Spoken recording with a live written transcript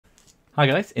Hi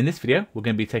guys, in this video we're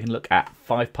going to be taking a look at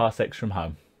 5 parsecs from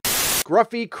home.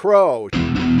 Scruffy Crow.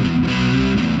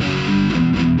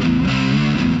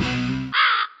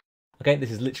 Okay, this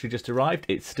has literally just arrived.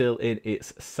 It's still in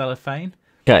its cellophane.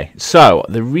 Okay, so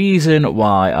the reason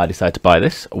why I decided to buy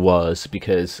this was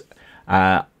because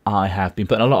I have been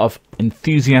putting a lot of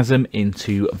enthusiasm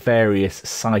into various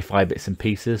sci-fi bits and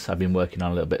pieces. I've been working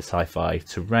on a little bit of sci-fi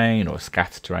terrain, or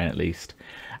scatter terrain at least.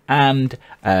 And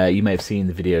you may have seen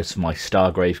the videos for my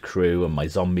Stargrave crew and my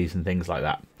zombies and things like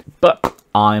that. But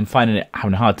I'm having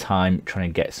a hard time trying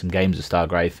to get some games of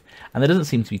Stargrave, and there doesn't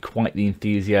seem to be quite the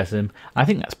enthusiasm. I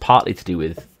think that's partly to do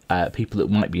with people that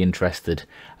might be interested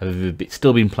have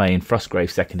still been playing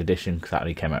Frostgrave 2nd edition, because that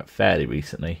only came out fairly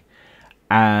recently,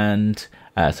 and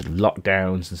sort of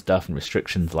lockdowns and stuff and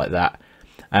restrictions like that.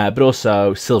 But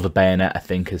also Silver Bayonet, I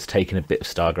think, has taken a bit of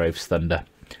Stargrave's thunder.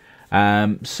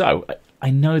 So I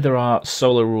know there are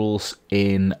solo rules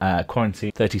in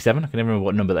Quarantine 37, I can never remember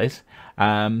what number that is,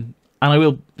 and I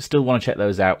will still want to check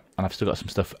those out, and I've still got some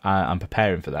stuff I'm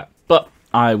preparing for that. But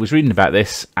I was reading about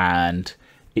this, and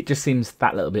it just seems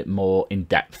that little bit more in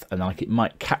depth, and like it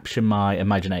might capture my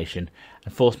imagination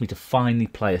and force me to finally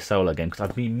play a solo game, because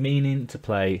I've been meaning to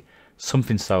play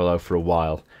something solo for a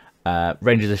while.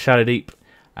 Rangers of Shadowdeep,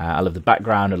 I love the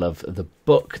background, I love the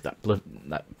book, that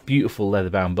beautiful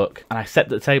leather-bound book, and I set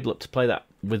the table up to play that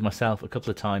with myself a couple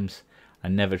of times. I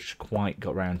never quite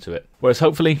got around to it. Whereas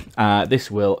hopefully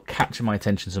this will capture my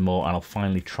attention some more, and I'll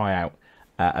finally try out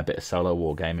a bit of solo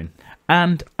wargaming.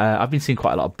 And I've been seeing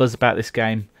quite a lot of buzz about this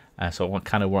game, so I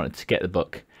kind of wanted to get the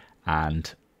book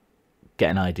and get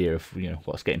an idea of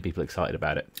what's getting people excited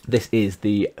about it. This is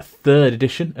the 3rd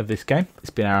edition of this game. It's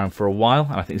been around for a while,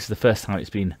 and I think this is the first time it's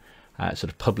been sort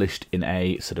of published in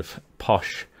a sort of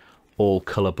posh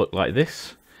all-colour book like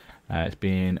this. It's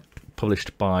been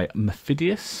published by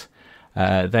Mephidius.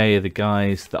 They are the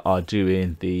guys that are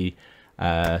doing the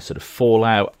sort of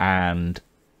Fallout and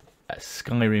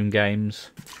Skyrim games.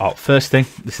 Oh, first thing,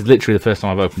 this is literally the first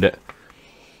time I've opened it.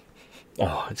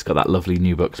 Oh, it's got that lovely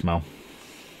new book smell.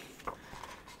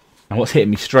 And what's hitting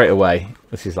me straight away,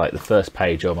 this is like the first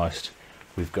page almost.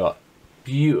 We've got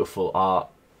beautiful art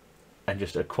and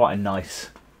just quite a nice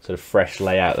sort of fresh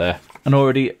layout there. And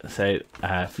already, so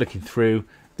flicking through,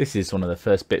 this is one of the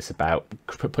first bits about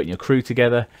putting your crew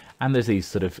together, and there's these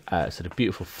sort of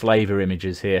beautiful flavour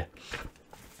images here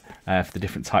for the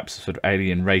different types of sort of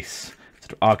alien race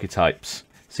sort of archetypes.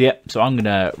 So yeah, so I'm going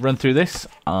to run through this.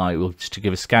 I will just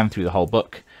give a scan through the whole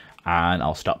book, and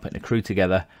I'll start putting a crew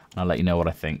together, and I'll let you know what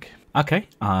I think. Okay,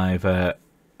 I've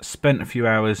spent a few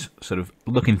hours sort of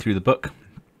looking through the book,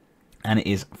 and it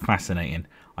is fascinating.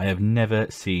 I have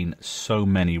never seen so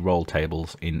many roll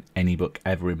tables in any book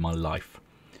ever in my life.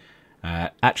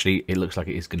 Actually, it looks like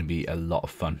it is going to be a lot of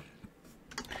fun.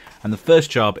 And the first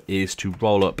job is to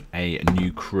roll up a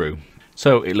new crew.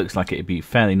 So it looks like it'd be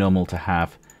fairly normal to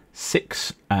have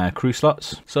 6 crew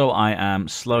slots. So I am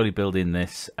slowly building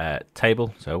this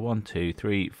table. So 1, 2,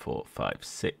 3, 4, 5,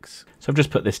 6. So I've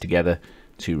just put this together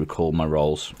to recall my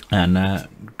rolls and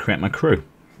create my crew.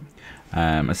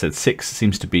 I said 6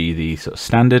 seems to be the sort of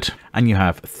standard, and you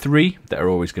have 3 that are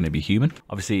always going to be human.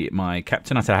 Obviously, my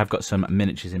captain, I said I have got some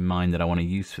miniatures in mind that I want to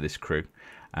use for this crew.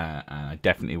 And I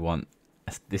definitely want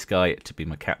this guy to be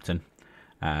my captain.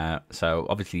 So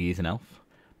obviously he's an elf,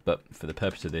 but for the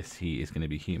purpose of this, he is going to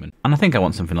be human. And I think I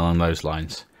want something along those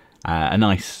lines. A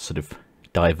nice sort of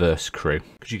diverse crew,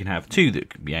 because you can have 2 that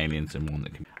can be aliens and 1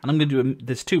 that can. And I'm going to do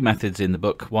there's 2 methods in the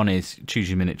book. One is choose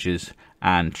your miniatures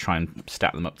and try and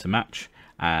stack them up to match,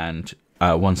 and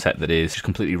one set that is just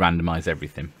completely randomise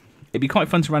everything. It'd be quite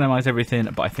fun to randomise everything,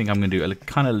 but I think I'm going to do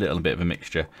a little bit of a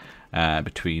mixture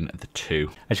between the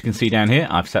 2. As you can see down here,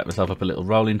 I've set myself up a little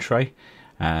rolling tray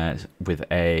with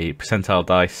a percentile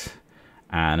dice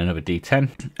and another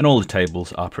d10, and all the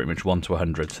tables are pretty much 1 to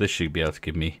 100, so this should be able to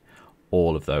give me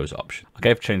all of those options.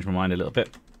 Okay, I've changed my mind a little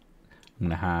bit. I'm going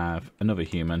to have another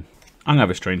human. I'm going to have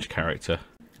a strange character,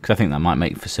 because I think that might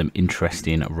make for some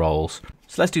interesting rolls.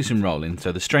 So let's do some rolling.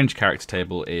 So the strange character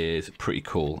table is pretty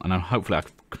cool, and hopefully I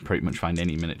can pretty much find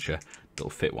any miniature that'll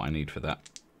fit what I need for that.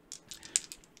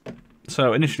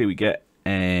 So initially we get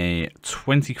a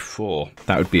 24.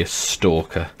 That would be a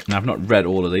stalker. Now I've not read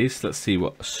all of these. Let's see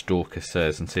what a stalker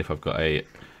says and see if I've got a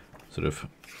sort of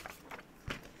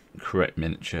correct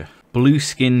miniature.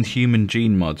 Blue-skinned human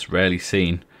gene mods rarely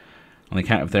seen on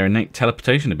account of their innate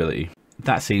teleportation ability.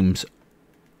 That seems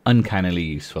uncannily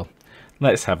useful.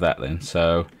 Let's have that then.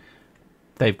 So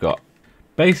they've got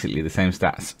basically the same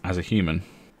stats as a human.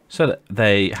 So that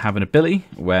they have an ability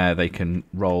where they can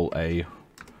roll a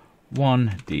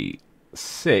 1d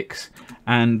 6,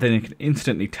 and then you can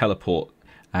instantly teleport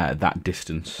that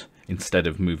distance instead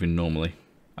of moving normally.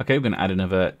 Okay, we're going to add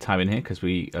another tab in here because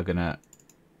we are going to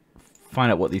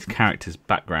find out what these characters'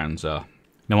 backgrounds are.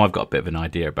 Now I've got a bit of an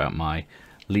idea about my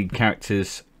lead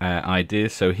character's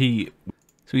ideas. So he's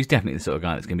definitely the sort of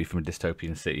guy that's going to be from a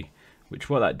dystopian city, which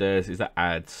what that does is that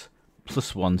adds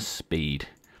 +1 speed.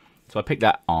 So I picked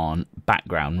that on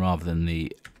background rather than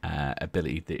the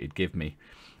ability that it'd give me,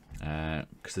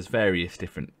 because there's various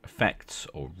different effects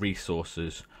or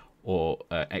resources or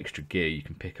extra gear you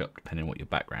can pick up depending on what your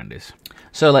background is.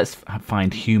 So let's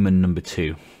find human number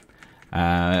 2.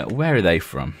 Where are they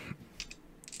from?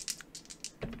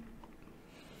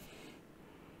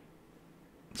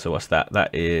 So what's that?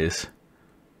 That is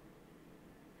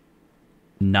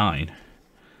 9.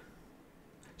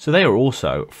 So they are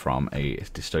also from a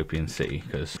dystopian city,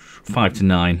 because 5 to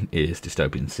 9 is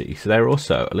dystopian city. So they're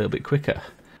also a little bit quicker.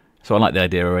 So I like the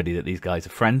idea already that these guys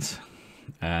are friends.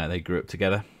 They grew up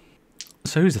together.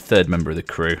 So who's the third member of the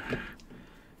crew?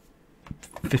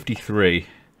 53.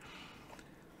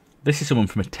 This is someone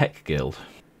from a tech guild.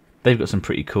 They've got some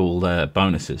pretty cool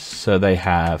bonuses. So they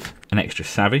have an extra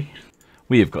savvy.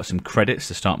 We have got some credits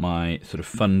to start my sort of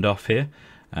fund off here.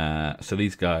 So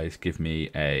these guys give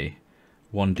me a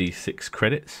 1d6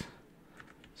 credits.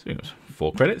 So we got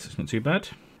 4 credits, it's not too bad.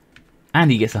 And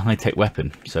he gets a high-tech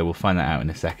weapon, so we'll find that out in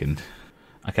a second.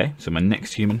 Okay, so my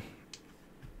next human.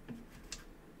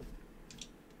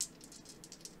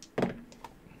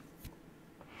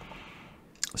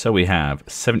 So we have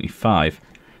 75.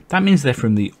 That means they're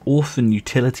from the Orphan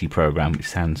Utility Program, which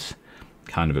sounds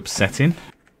kind of upsetting.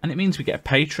 And it means we get a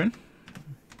patron,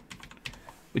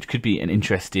 which could be an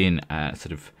interesting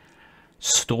sort of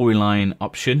storyline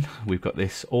option. We've got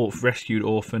this rescued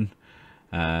orphan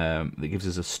that gives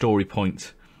us a story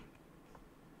point,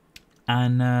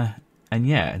 and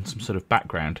yeah, and some sort of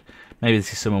background. Maybe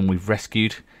this is someone we've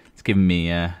rescued. It's giving me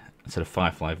sort of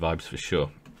Firefly vibes for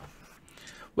sure.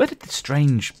 Where did the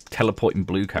strange teleporting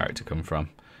blue character come from?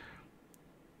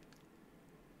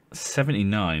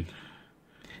 79.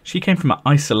 She came from an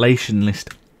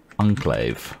isolationist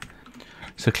enclave.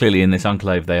 So clearly in this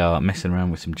enclave they are messing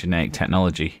around with some genetic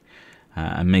technology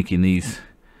and making these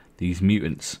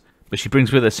mutants. But she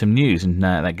brings with her some news, and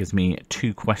that gives me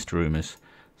 2 quest rumours.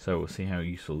 So we'll see how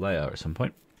useful they are at some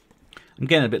point. I'm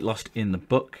getting a bit lost in the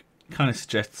book. It kind of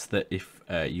suggests that if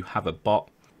you have a bot,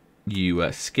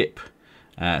 you skip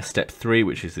step 3,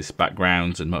 which is this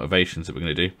backgrounds and motivations that we're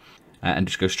going to do, and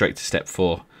just go straight to step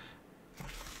 4.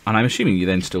 And I'm assuming you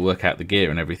then still work out the gear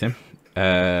and everything.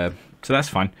 So that's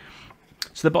fine.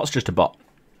 So the bot's just a bot.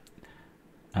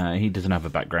 He doesn't have a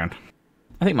background.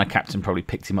 I think my captain probably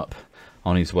picked him up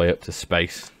on his way up to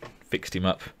space, fixed him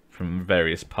up from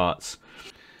various parts.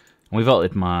 And we've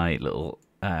altered my little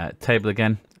table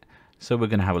again. So we're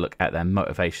going to have a look at their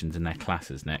motivations and their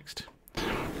classes next.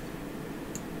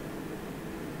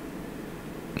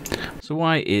 So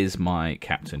why is my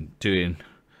captain doing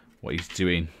what he's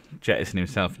doing, jettisoning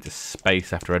himself into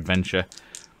space after adventure?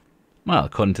 Well,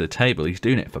 according to the table, he's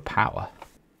doing it for power.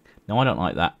 Now, I don't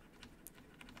like that.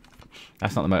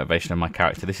 That's not the motivation of my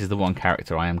character. This is the one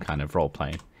character I am kind of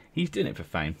role-playing. He's doing it for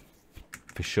fame,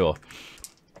 for sure.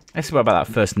 Let's see what about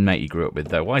that first mate he grew up with,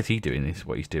 though. Why is he doing this,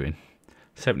 what he's doing?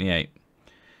 78.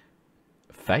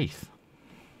 Faith.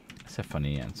 That's a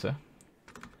funny answer.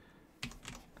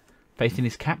 Faith in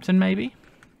his captain, maybe?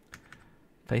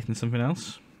 Faith in something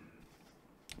else?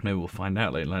 Maybe we'll find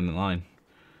out later down the line.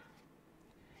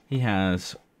 He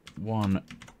has one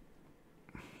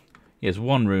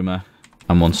rumour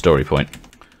and 1 story point.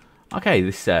 Okay,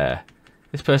 this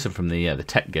person from the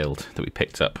tech guild that we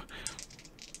picked up.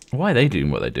 Why are they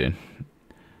doing what they're doing?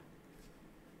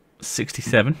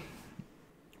 67.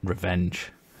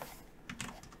 Revenge.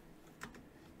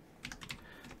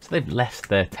 So they've left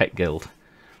their tech guild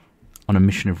on a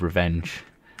mission of revenge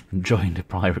and joined a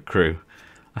pirate crew.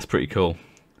 That's pretty cool.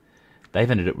 They've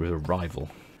ended up with a rival.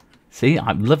 See,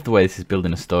 I love the way this is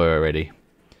building a story already.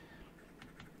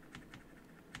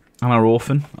 And our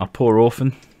orphan, our poor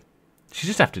orphan, she's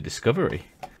just after discovery,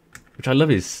 which I love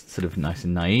is sort of nice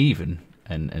and naive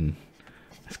and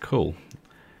it's cool.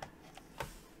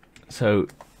 So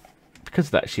because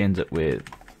of that, she ends up with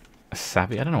a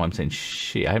savvy. I don't know why I'm saying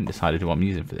she. I haven't decided what I'm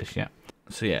using for this yet.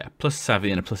 So yeah, plus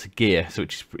savvy and a plus a gear, so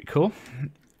which is pretty cool.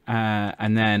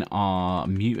 And then our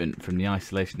mutant from the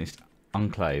isolationist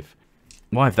enclave.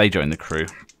 Why have they joined the crew?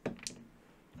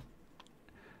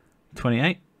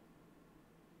 28.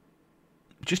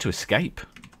 Just to escape.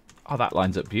 Oh, that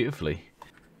lines up beautifully.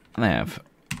 And they have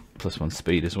 +1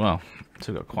 speed as well.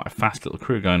 So we've got quite a fast little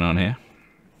crew going on here.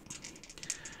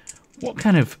 What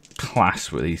kind of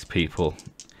class were these people?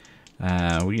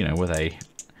 You know, were they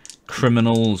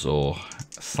criminals or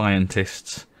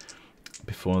scientists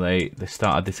before they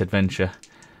started this adventure?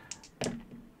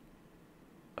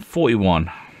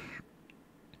 41.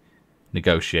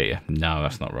 Negotiator. No,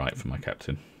 that's not right for my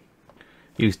captain.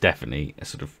 He was definitely a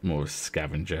sort of more of a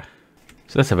scavenger.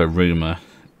 So let's have a rumour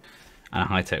and a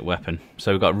high-tech weapon.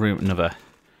 So we've got another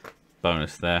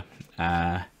bonus there.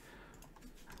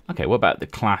 Okay, what about the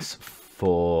class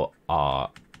for our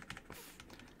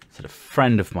sort of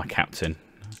friend of my captain?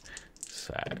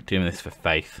 So doing this for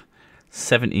faith.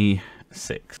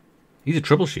 76. He's a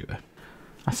troubleshooter.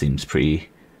 That seems pretty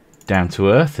down to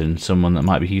earth and someone that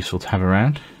might be useful to have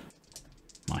around.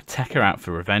 My Techer out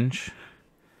for revenge.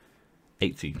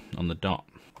 80 on the dot.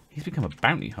 He's become a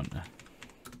bounty hunter.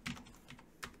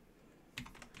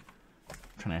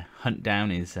 Trying to hunt down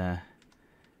his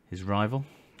rival.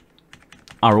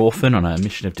 Our orphan on a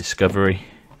mission of discovery.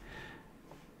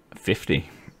 50.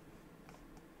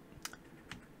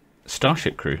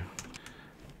 Starship crew.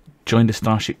 Joined a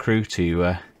starship crew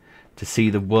to see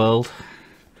the world.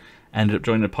 Ended up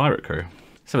joining a pirate crew.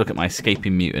 Let's have a look at my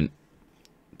escaping mutant.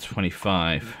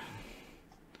 25.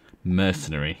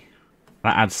 Mercenary.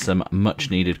 That adds some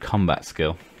much needed combat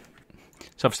skill.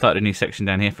 So I've started a new section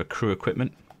down here for crew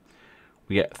equipment.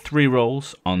 We get 3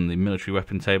 rolls on the military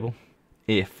weapon table.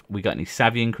 If we got any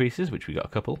savvy increases, which we got a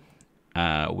couple,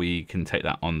 we can take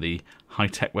that on the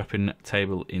high-tech weapon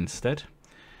table instead.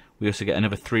 We also get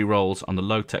another 3 rolls on the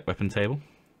low-tech weapon table.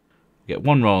 We get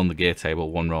 1 roll on the gear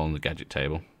table, 1 roll on the gadget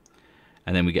table.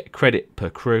 And then we get credit per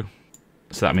crew.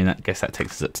 So I guess that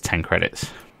takes us up to 10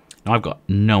 credits. Now I've got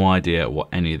no idea what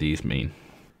any of these mean.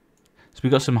 So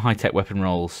we've got some high-tech weapon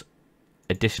rolls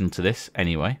additional to this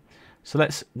anyway. So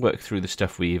let's work through the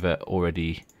stuff we've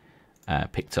already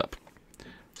picked up.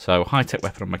 So high-tech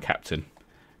weapon on my captain.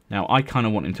 Now I kind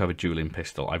of want him to have a dueling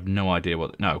pistol. I've no idea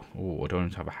what... No, I don't want him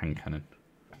to have a hand cannon.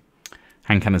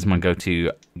 Hand cannon's my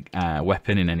go-to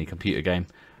weapon in any computer game.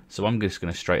 So I'm just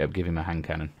going to straight up give him a hand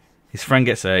cannon. His friend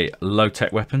gets a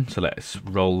low-tech weapon, so let's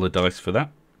roll the dice for that.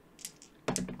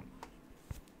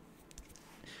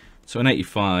 So an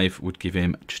 85 would give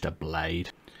him just a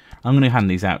blade. I'm going to hand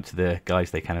these out to the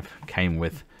guys they kind of came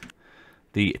with.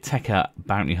 The Techer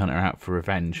bounty hunter out for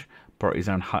revenge brought his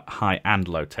own high and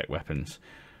low-tech weapons.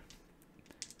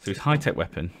 So his high-tech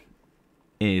weapon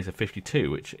is a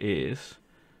 52, which is...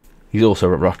 He's also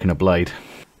rocking a blade.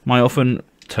 My orphan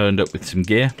turned up with some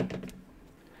gear.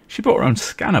 She brought her own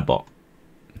scanner bot.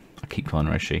 I keep calling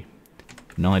her a she.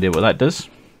 No idea what that does.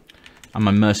 And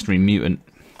my mercenary mutant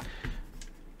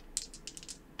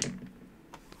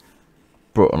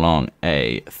brought along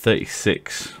a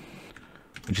 36,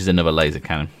 which is another laser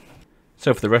cannon.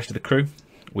 So for the rest of the crew,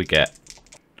 we get...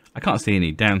 I can't see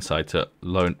any downside to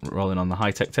rolling on the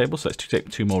high-tech table, so let's take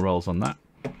 2 more rolls on that.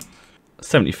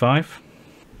 75.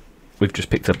 We've just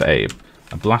picked up a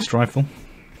blast rifle.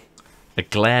 A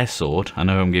glare sword, I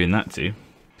know who I'm giving that to.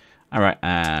 Alright,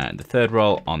 and the 3rd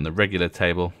roll on the regular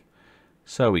table.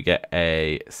 So we get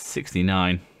a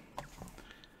 69,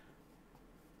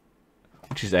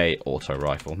 which is a auto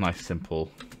rifle. Nice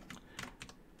simple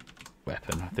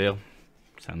weapon, I feel.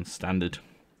 Sounds standard.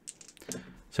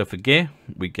 So for gear,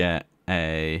 we get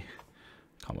a...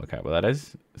 Can't work out what that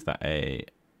is. Is that a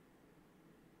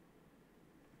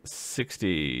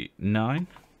 69?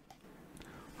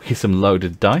 We get some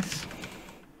loaded dice.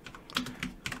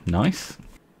 Nice.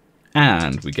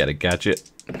 And we get a gadget.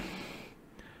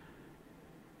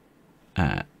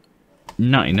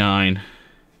 99.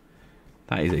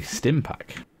 That is a stim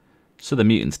pack. So the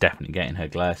mutant's definitely getting her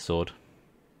glare sword.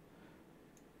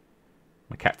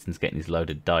 My captain's getting his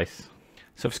loaded dice.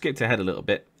 So I've skipped ahead a little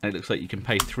bit. It looks like you can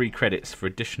pay 3 credits for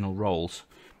additional rolls.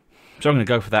 So I'm going to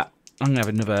go for that. I'm going to have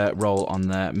another roll on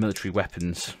the military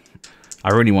weapons. I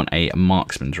really want a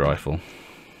marksman's rifle.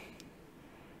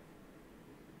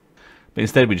 But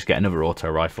instead we just get another auto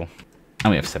rifle.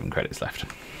 And we have 7 credits left.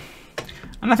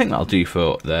 And I think that'll do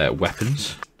for the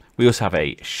weapons. We also have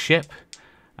a ship.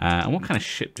 And what kind of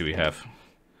ship do we have?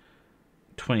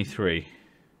 23.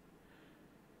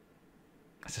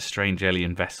 That's a strange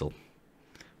alien vessel.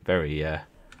 Very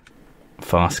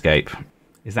Farscape.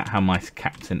 Is that how my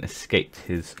captain escaped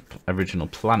his original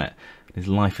planet? His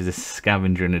life as a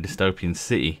scavenger in a dystopian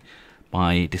city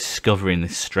by discovering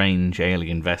this strange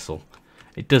alien vessel.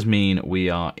 It does mean we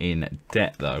are in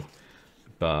debt, though,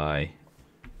 by...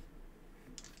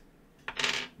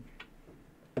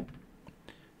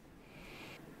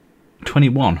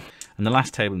 $21. And the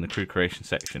last table in the crew creation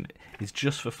section is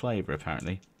just for flavour,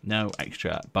 apparently. No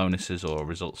extra bonuses or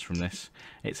results from this.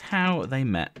 It's how they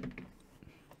met.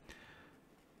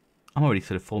 I'm already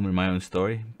sort of forming my own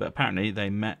story, but apparently they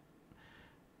met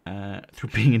through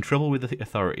being in trouble with the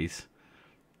authorities,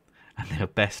 and they are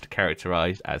best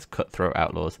characterised as cutthroat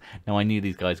outlaws. Now, I knew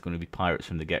these guys were going to be pirates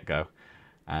from the get-go,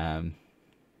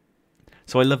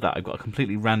 so I love that. I've got a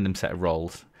completely random set of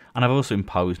roles, and I've also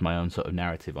imposed my own sort of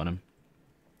narrative on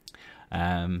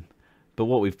them. But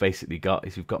what we've basically got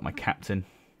is we've got my captain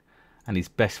and his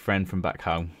best friend from back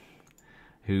home,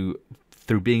 who,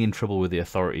 through being in trouble with the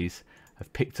authorities,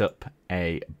 have picked up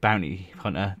a bounty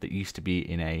hunter that used to be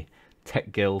in a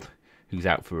tech guild, who's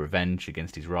out for revenge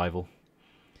against his rival.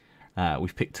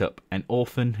 We've picked up an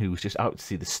orphan who was just out to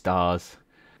see the stars.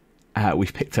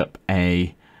 We've picked up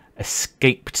a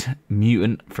escaped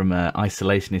mutant from an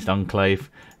isolationist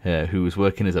enclave who was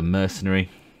working as a mercenary.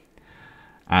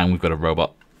 And we've got a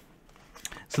robot.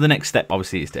 So the next step,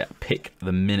 obviously, is to pick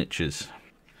the miniatures.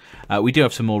 We do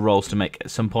have some more roles to make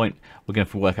at some point. We're going to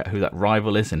have to work out who that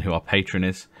rival is and who our patron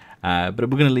is. But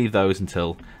we're going to leave those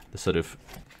until the sort of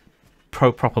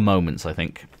proper moments, I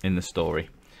think, in the story.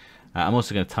 I'm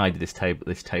also going to tidy this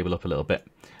table up a little bit,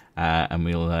 and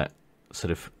we'll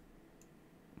sort of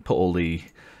put all these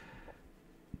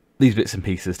bits and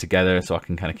pieces together so I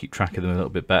can kind of keep track of them a little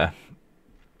bit better,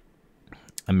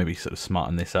 and maybe sort of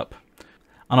smarten this up.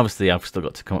 And obviously I've still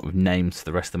got to come up with names for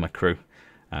the rest of my crew,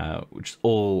 which is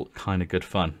all kind of good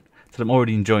fun. So I'm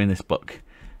already enjoying this book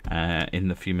in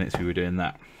the few minutes we were doing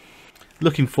that.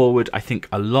 Looking forward, I think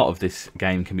a lot of this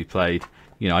game can be played.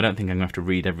 You know, I don't think I'm going to have to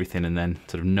read everything and then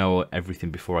sort of know everything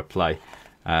before I play.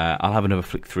 I'll have another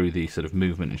flick through the sort of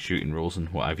movement and shooting rules and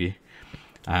what have you.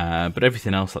 But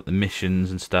everything else, like the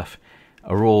missions and stuff,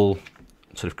 are all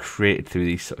sort of created through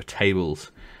these sort of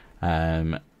tables.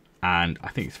 And I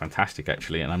think it's fantastic,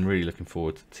 actually, and I'm really looking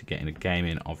forward to getting a game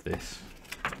in of this.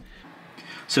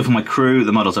 So for my crew,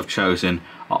 the models I've chosen,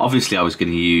 obviously I was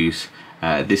going to use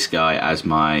this guy as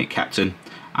my captain.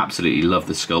 Absolutely love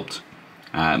the sculpt.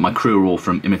 My crew are all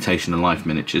from Imitation and Life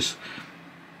Miniatures,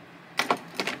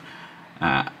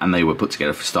 and they were put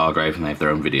together for Stargrave, and they have their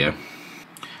own video.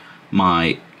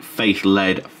 My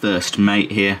faith-led first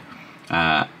mate here,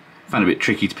 found it a bit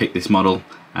tricky to pick this model,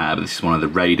 but this is one of the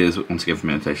raiders, once again from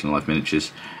Imitation and Life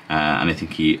Miniatures, and I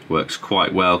think he works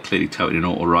quite well, clearly toting an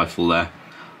auto rifle there.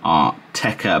 Our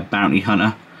Tekka Bounty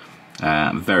Hunter,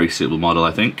 very suitable model,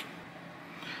 I think.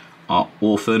 Our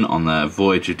Orphan on the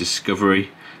Voyage of Discovery,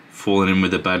 falling in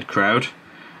with a bad crowd.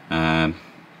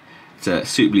 It's a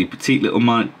suitably petite little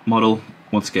model,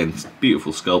 once again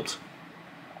beautiful sculpt.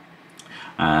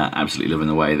 Absolutely loving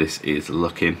the way this is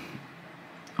looking.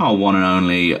 Our one and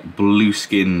only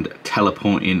blue-skinned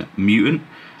teleporting mutant,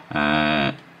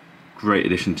 great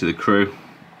addition to the crew.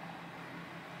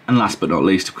 And last but not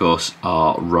least, of course,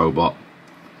 our robot,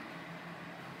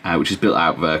 which is built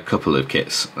out of a couple of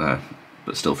kits,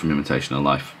 but still from Imitation of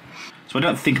Life. So I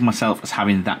don't think of myself as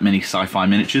having that many sci-fi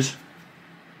miniatures,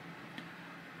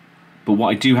 but what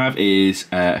I do have is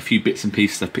a few bits and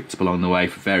pieces I've picked up along the way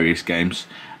for various games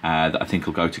that I think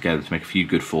will go together to make a few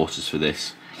good forces for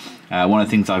this. One of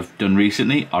the things I've done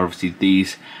recently are obviously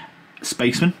these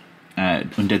spacemen,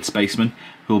 undead spacemen,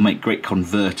 who will make great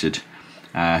converted,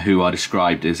 who are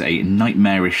described as a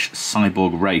nightmarish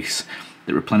cyborg race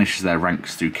that replenishes their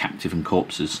ranks through captive and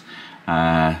corpses.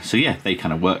 So yeah, they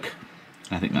kind of work.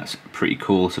 I think that's a pretty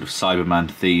cool sort of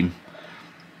Cyberman theme,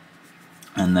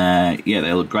 and yeah,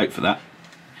 they look great for that.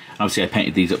 And obviously I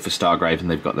painted these up for Stargrave,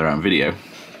 and they've got their own video.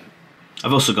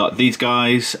 I've also got these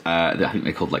guys, I think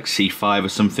they're called like C5 or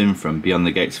something, from Beyond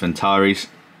the Gates of Antares.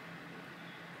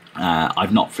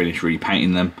 I've not finished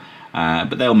repainting them,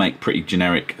 but they'll make pretty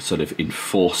generic sort of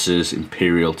enforcers,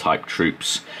 Imperial type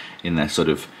troops in their sort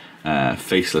of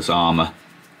faceless armour.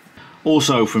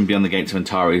 Also from Beyond the Gates of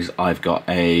Antares, I've got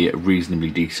a reasonably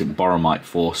decent Boromite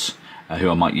force, who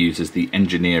I might use as the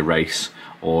engineer race,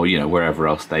 or you know, wherever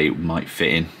else they might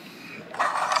fit in.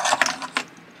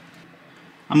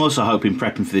 I'm also hoping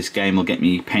prepping for this game will get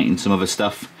me painting some other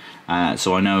stuff.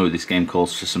 So I know this game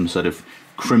calls for some sort of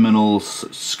criminals,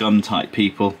 scum type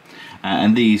people,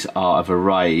 and these are a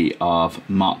variety of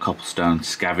Mark Copplestone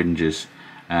scavengers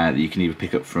that you can either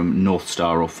pick up from North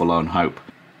Star or Forlorn Hope.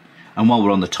 And while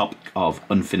we're on the topic of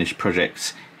unfinished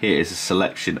projects, here is a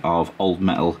selection of old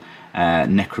metal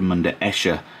Necromunda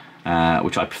Escher,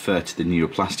 which I prefer to the newer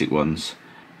plastic ones,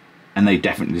 and they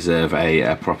definitely deserve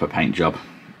a proper paint job.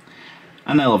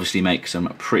 And they'll obviously make some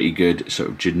pretty good sort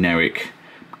of generic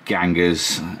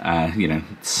gangers, you know,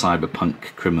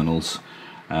 cyberpunk criminals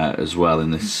as well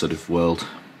in this sort of world.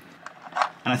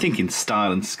 And I think in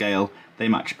style and scale they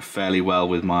match fairly well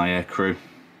with my crew.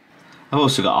 I've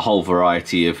also got a whole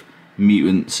variety of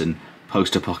mutants and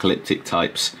post-apocalyptic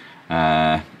types,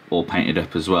 all painted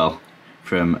up as well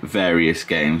from various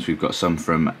games. We've got some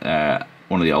from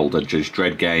one of the older Judge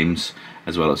Dredd games,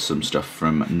 as well as some stuff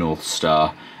from North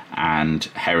Star and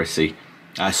Heresy.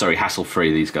 Sorry, Hassle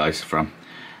Free, these guys are from.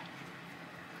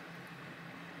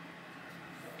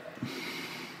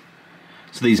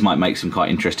 So these might make some quite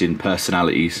interesting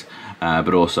personalities,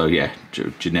 but also, yeah,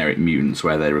 generic mutants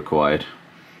where they're required.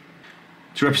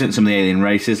 To represent some of the alien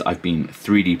races, I've been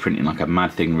 3D printing like a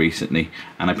mad thing recently,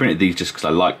 and I printed these just because I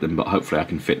like them, but hopefully I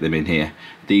can fit them in here.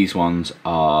 These ones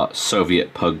are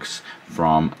Soviet pugs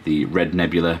from the Red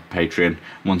Nebula Patreon.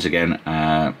 Once again,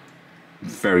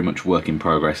 very much work in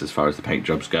progress as far as the paint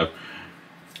jobs go,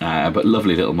 but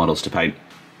lovely little models to paint.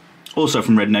 Also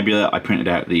from Red Nebula, I printed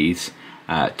out these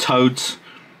toads,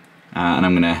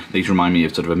 and these remind me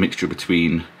of sort of a mixture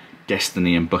between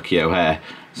Destiny and Bucky O'Hare,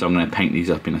 so I'm going to paint these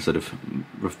up in a sort of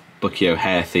Bucky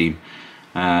O'Hare theme.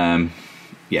 Yeah,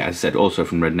 as I said, also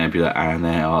from Red Nebula, and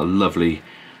they are lovely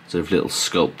sort of little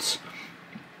sculpts.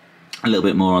 A little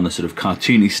bit more on the sort of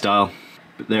cartoony style,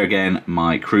 but there again,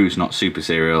 my crew's not super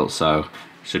serial, so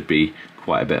should be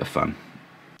quite a bit of fun.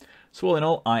 So all in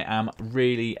all, I am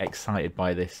really excited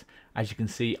by this. As you can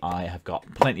see, I have got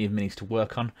plenty of minis to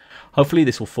work on. Hopefully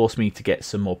this will force me to get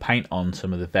some more paint on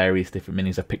some of the various different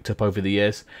minis I've picked up over the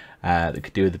years that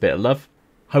could do with a bit of love.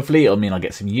 Hopefully it'll mean I'll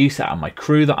get some use out of my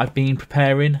crew that I've been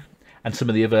preparing and some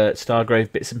of the other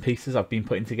Stargrave bits and pieces I've been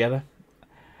putting together.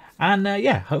 And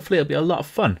yeah, hopefully it'll be a lot of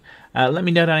fun. Let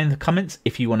me know down in the comments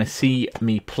if you want to see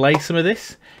me play some of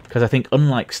this, because I think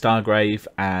unlike Stargrave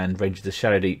and Rangers of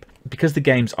Shadow Deep, because the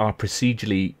games are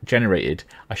procedurally generated,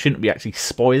 I shouldn't be actually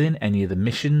spoiling any of the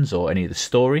missions or any of the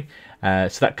story.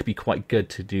 So that could be quite good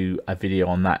to do a video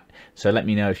on that. So let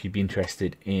me know if you'd be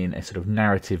interested in a sort of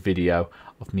narrative video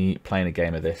of me playing a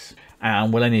game of this.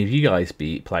 And will any of you guys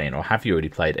be playing, or have you already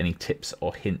played, any tips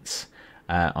or hints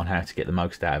on how to get the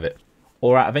most out of it,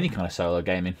 or out of any kind of solo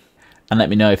gaming? And let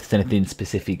me know if there's anything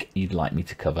specific you'd like me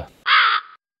to cover.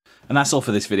 And that's all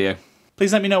for this video.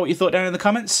 Please let me know what you thought down in the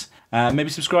comments. Maybe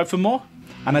subscribe for more.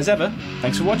 And as ever,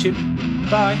 thanks for watching.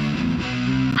 Bye.